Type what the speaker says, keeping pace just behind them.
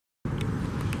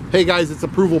Hey guys, it's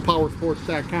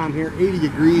ApprovalPowersports.com here. 80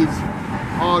 degrees,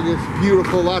 August,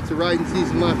 beautiful, lots of riding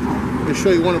season left. I'm going to show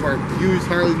you one of our used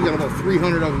Harleys. We got about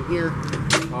 300 of them here.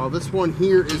 This one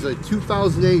here is a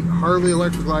 2008 Harley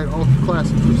Electra Glide Ultra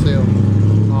Classic for sale.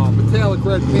 Metallic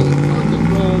red paint, tons of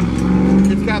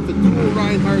chrome. It's got the dual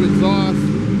Reinhardt exhaust.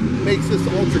 Makes this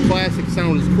Ultra Classic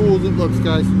sound as cool as it looks,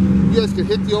 guys. You guys can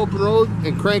hit the open road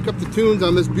and crank up the tunes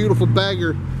on this beautiful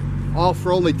bagger, all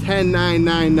for only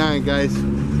 $10,999, guys.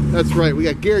 That's right, we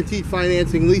got guaranteed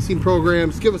financing, leasing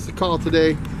programs. Give us a call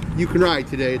today. You can ride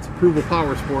today. It's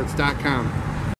ApprovalPowersports.com.